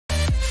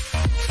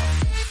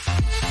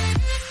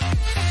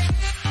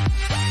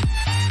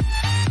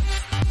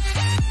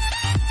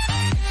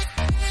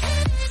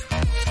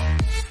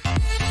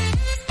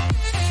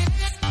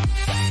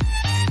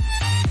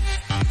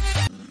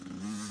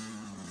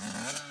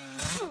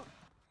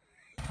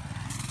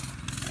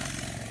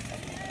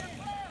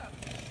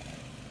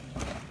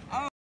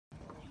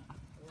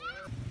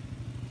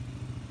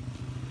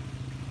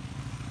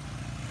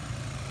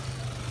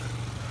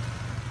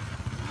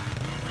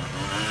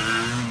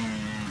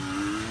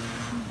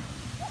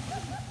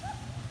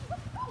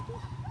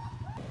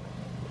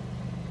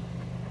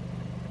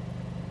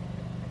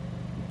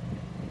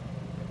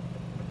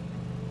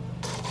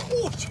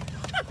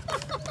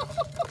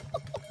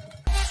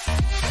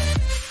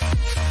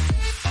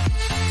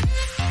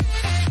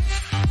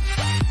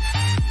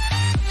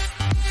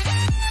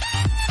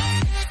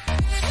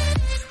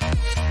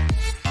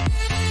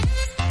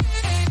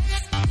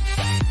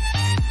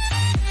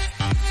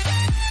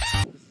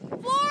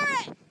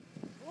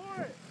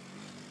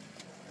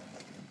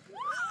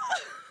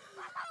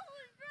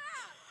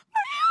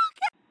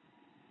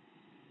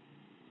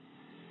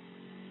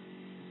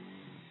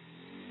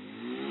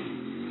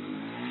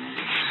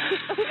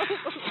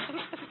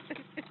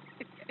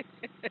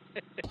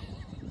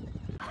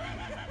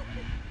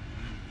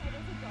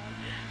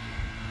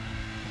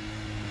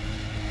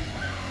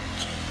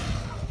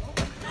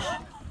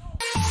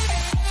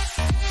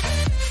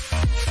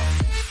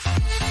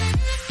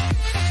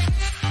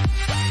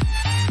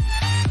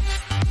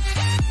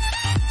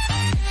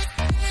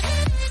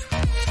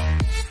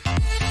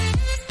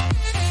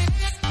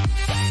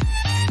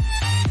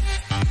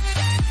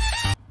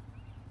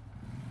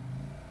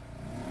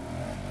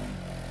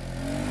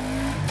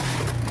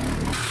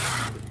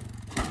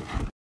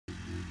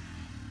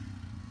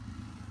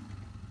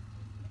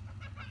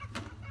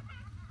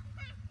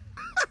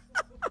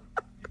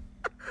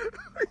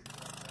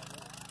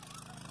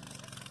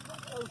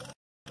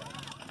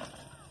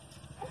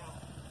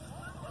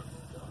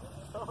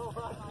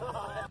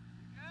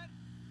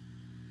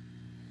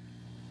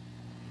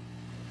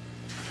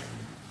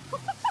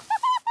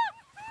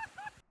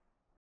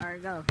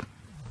go.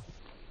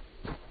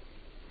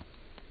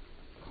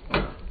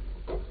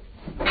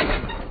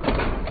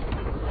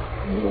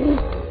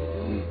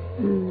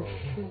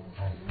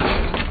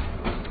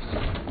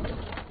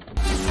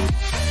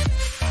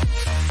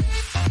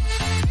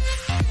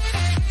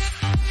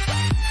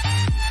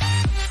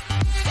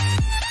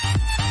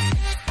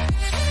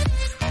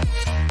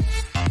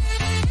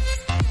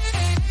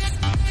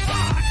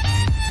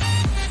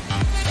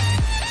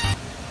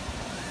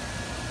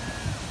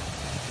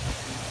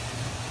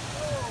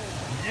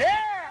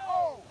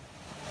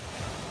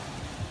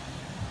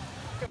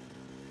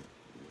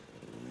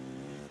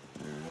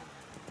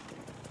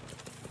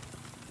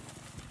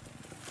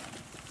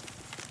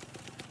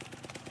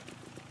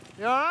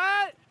 You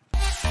alright?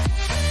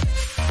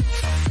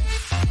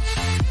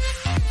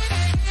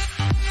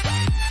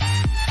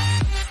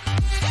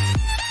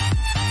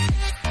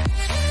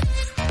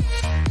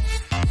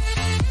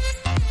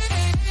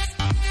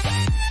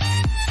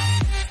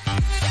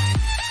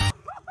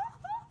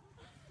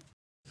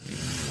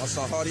 I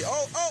saw Hardy.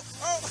 Oh,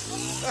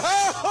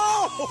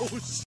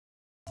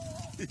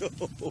 yo,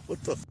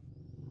 what the?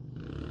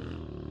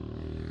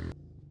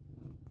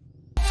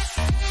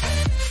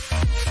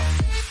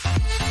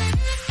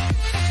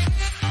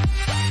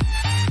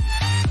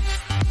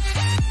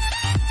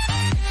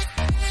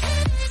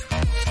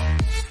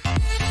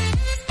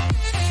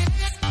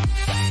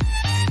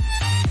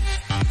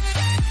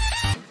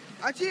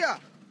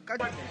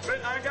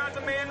 But I got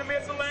the man, the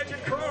myth, the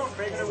legend, Chrome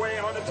making away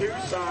on the 2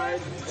 side.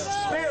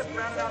 Smith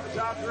rounding out the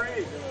top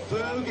 3.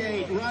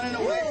 Bogate running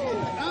away.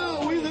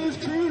 Oh, we lose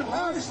Croon.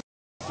 Hard.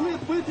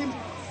 Smith with him.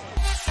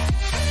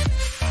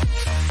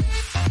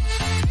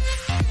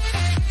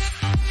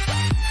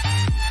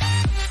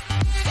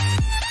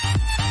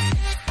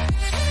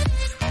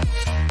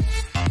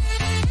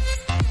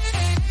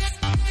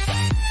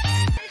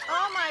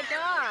 Oh my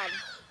God.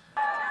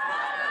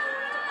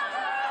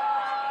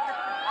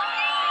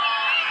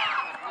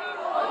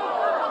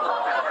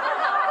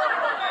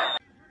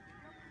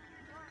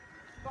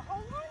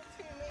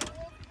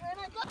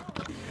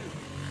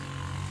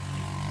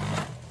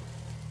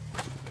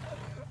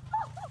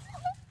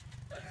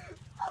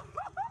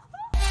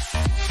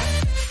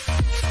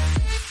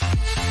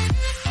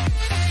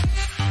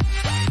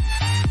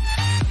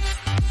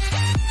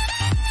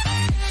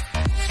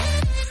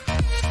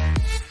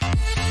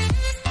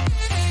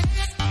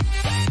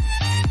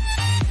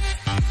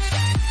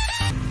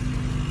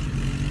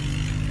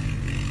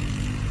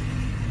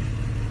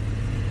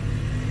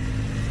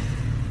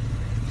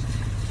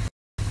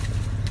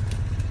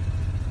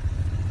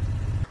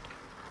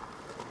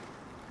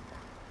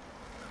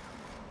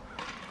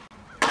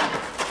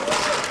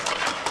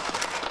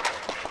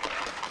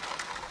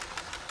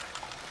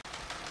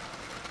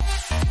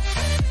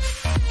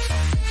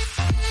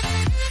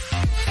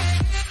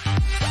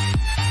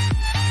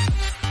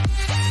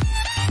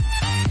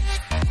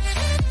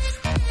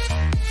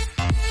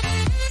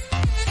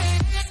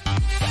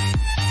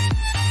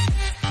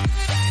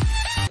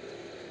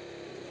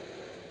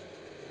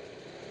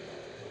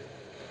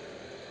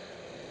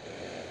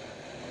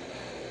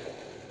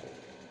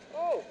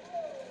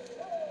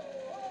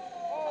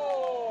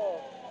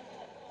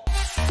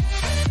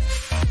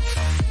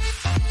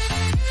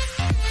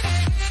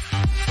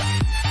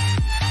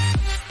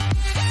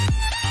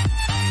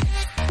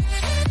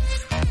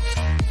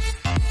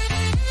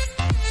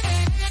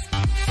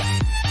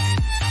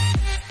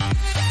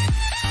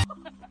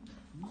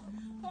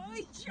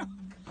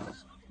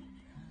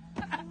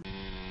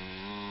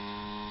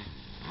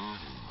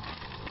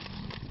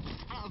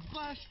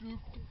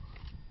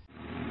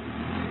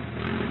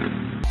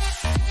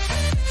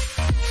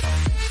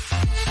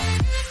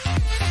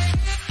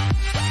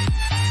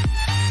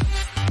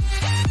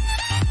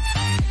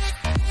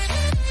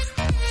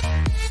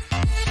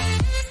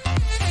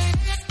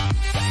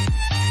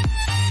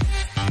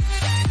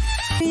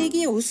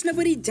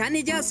 हुस्नभरी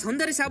जाने जा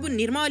सौंदर्य साबुन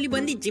निर्मावली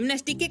बंदी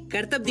gymnastic के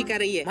करतब दिखा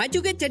रही है।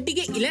 माचू के चड्डी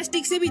के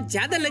इलास्टिक से भी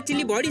ज्यादा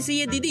लचीली बॉडी से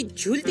ये दीदी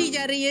झूलती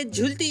जा रही है,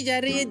 झूलती जा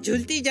रही है,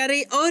 झूलती जा रही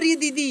है। और ये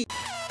दीदी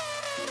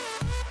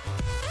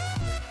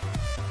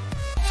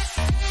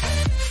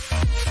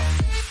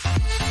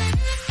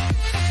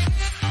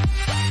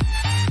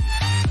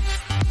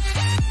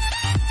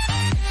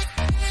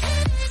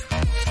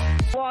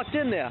Walked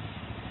in there.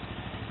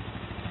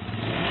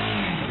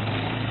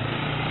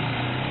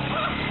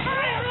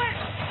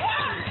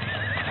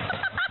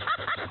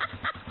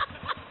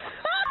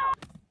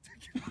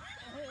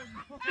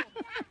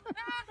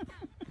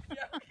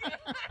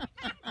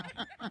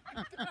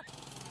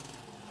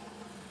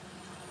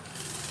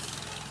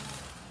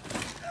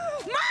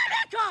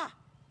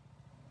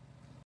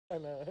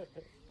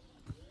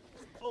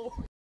 Oh.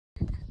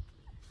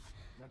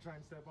 Now try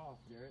and step off,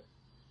 Garrett.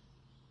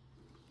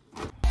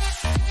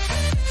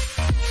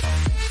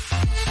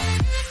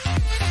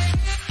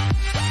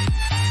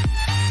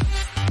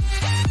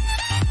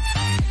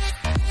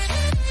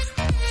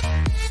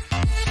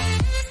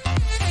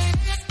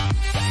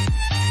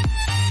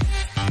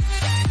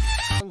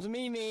 Comes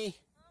Mimi.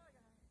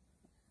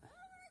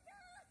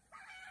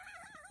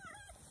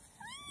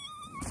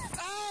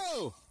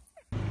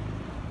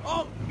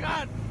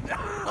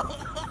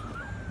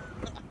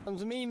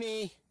 Comes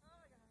Mimi.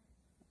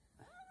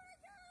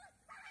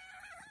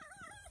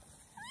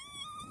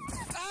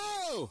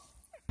 Oh!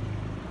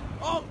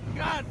 Oh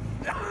God!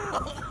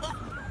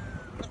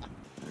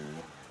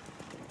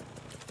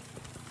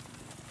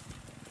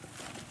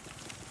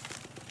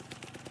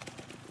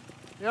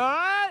 You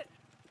alright?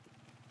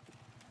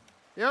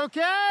 You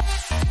okay?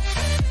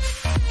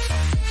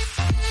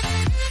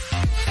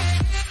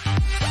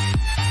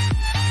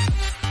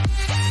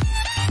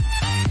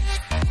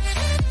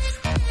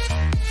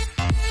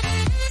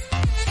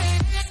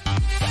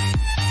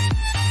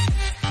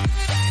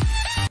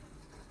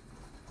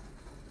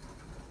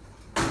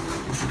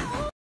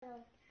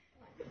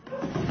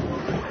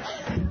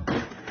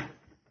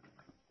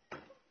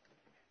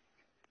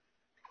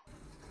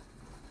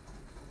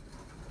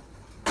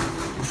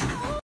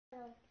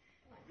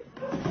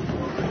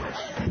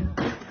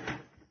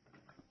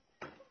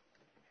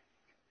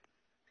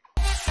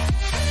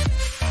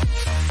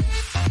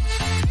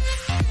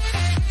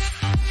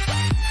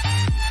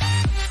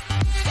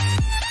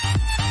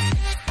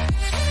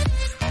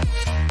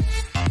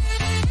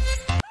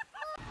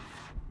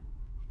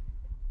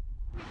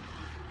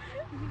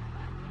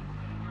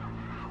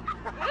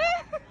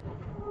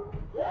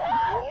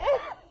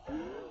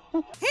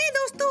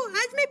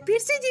 फिर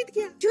से जीत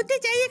गया। जूते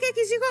चाहिए क्या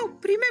किसी को?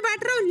 फ्री में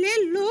बांट रहा हूँ, ले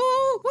लो।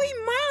 ओए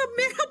माँ,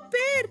 मेरा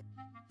पैर।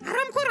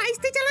 हरामखोर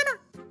आहिस्ते चला ना।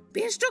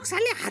 पैर स्ट्रोक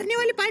साले हारने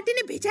वाली पार्टी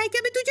ने भेजा है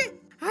क्या भी तुझे?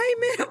 हाय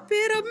मेरा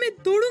पैर, अब मैं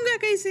दौड़ूंगा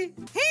कैसे?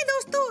 हे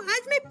दोस्तों,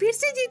 आज मैं फिर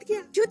से जीत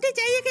गया। जूते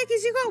चाहिए क्या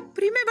किसी को?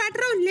 फ्री में बांट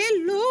रहा हूँ, ले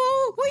लो।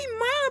 ओए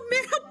माँ,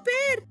 मेरा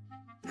पैर।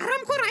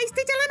 हरामखोर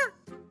आहिस्ते चला ना।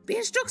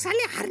 पैर स्ट्रोक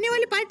साले हारने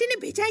वाली पार्टी ने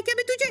भेजा है क्या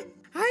भी तुझे?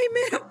 हाय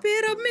मेरा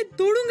पैर, अब मैं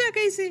दौड़ूंगा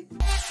कैसे?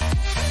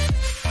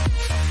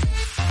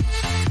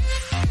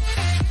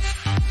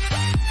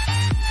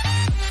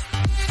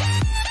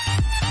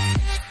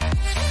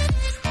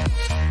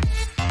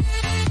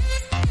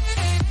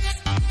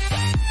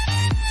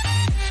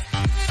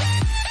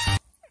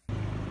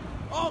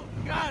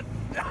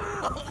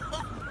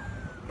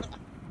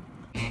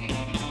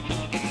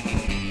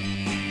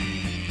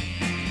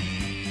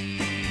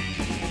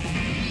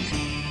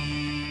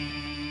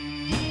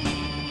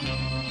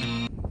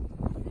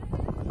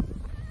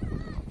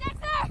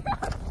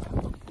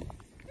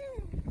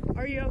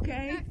 Are you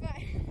okay?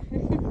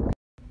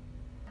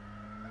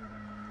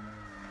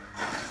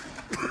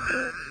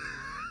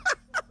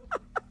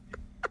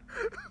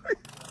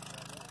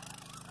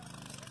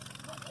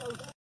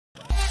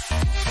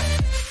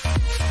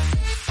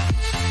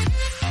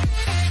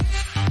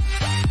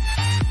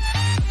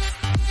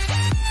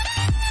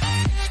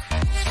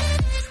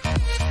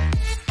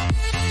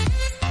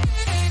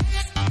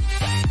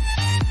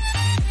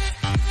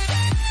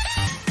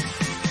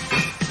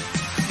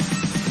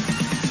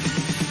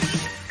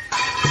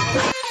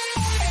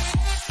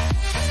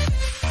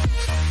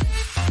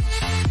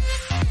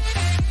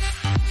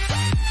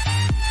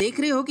 देख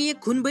रहे हो कि ये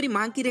खून भरी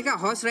मांग की रेखा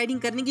हॉर्स राइडिंग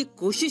करने की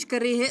कोशिश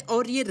कर रही है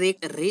और ये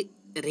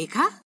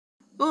रेखा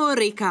ओ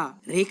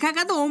रेखा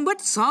का तो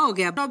ओमबट 100 हो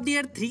गया। टॉप द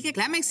ईयर 3 के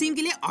क्लाइमैक्स सीन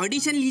के लिए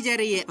ऑडिशन ली जा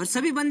रही है और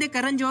सभी बंदे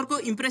करण जौहर को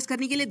इम्प्रेस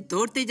करने के लिए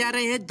दौड़ते जा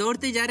रहे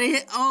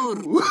हैं और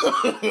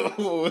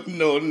no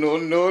no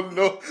no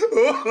know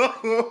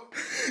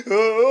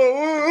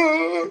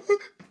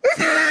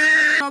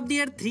top the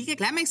year 3 के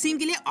क्लाइमैक्स सीन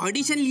के लिए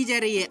ऑडिशन ली जा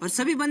रही है और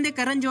सभी बंदे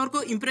करण जौहर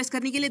को इम्प्रेस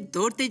करने के लिए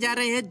दौड़ते जा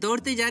रहे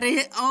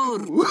हैं और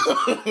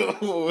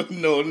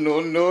no no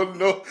no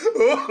no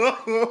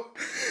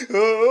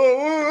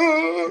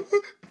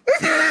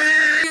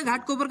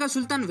Ghatkopar का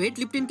सुल्तान वेट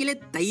लिफ्टिंग के लिए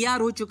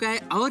तैयार हो चुका है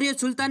और ये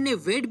सुल्तान ने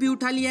वेट भी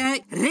उठा लिया है।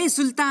 रे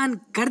सुल्तान,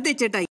 कर दे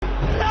चटाई।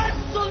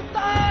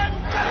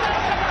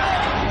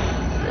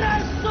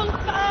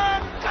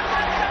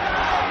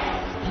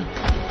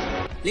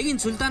 लेकिन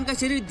सुल्तान का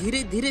शरीर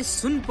धीरे धीरे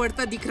सुन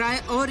पड़ता दिख रहा है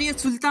और ये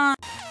सुल्तान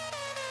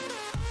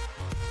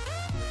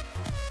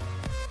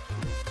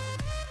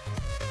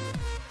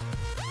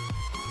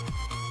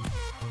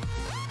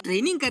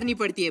ट्रेनिंग करनी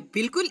पड़ती है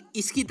बिल्कुल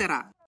इसकी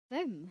तरह।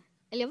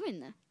 Eller jag vet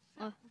inte.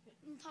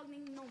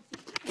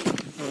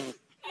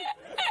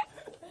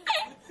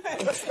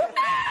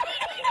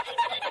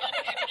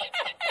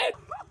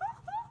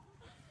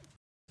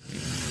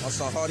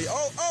 Sahari.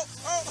 Oh!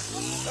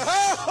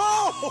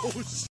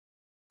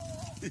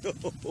 Yo,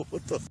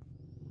 what the?